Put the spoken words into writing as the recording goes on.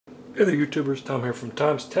Hey there YouTubers, Tom here from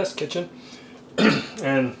Tom's Test Kitchen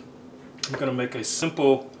and I'm going to make a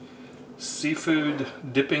simple seafood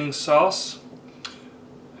dipping sauce.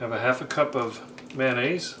 I have a half a cup of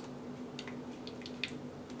mayonnaise,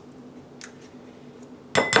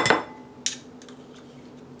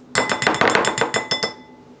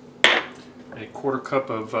 a quarter cup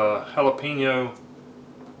of jalapeno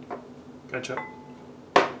ketchup,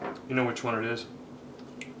 you know which one it is.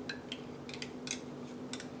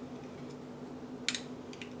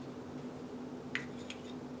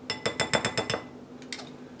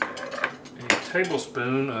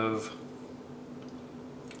 Tablespoon of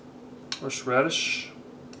horseradish,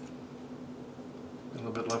 a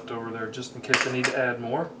little bit left over there just in case I need to add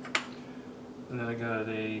more, and then I got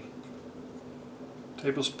a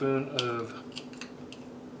tablespoon of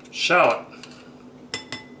shallot.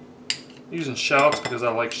 I'm using shallots because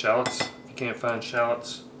I like shallots. If you can't find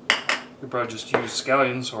shallots, you probably just use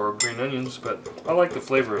scallions or green onions, but I like the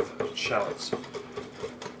flavor of shallots.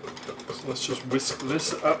 So let's just whisk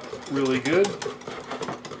this up really good.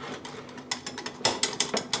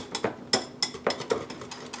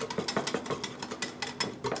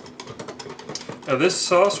 Now this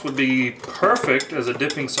sauce would be perfect as a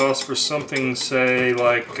dipping sauce for something, say,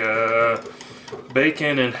 like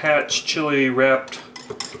bacon and hatch chili wrapped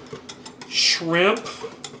shrimp.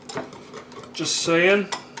 Just saying.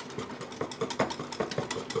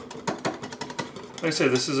 Like I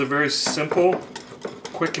said, this is a very simple,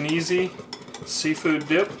 quick and easy seafood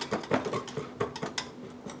dip.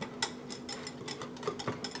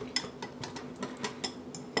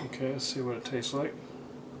 Okay, let's see what it tastes like.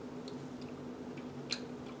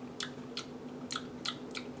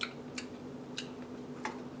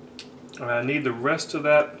 I need the rest of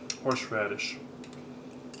that horseradish.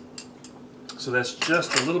 So that's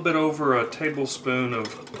just a little bit over a tablespoon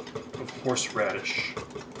of horseradish.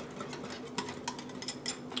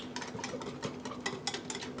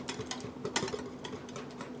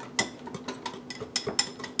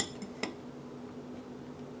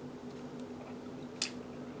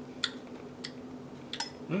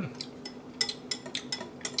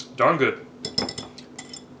 Darn good.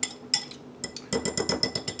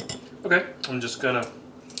 Okay, I'm just gonna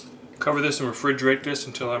cover this and refrigerate this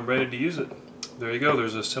until I'm ready to use it. There you go,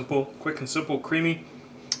 there's a simple, quick and simple, creamy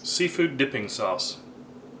seafood dipping sauce.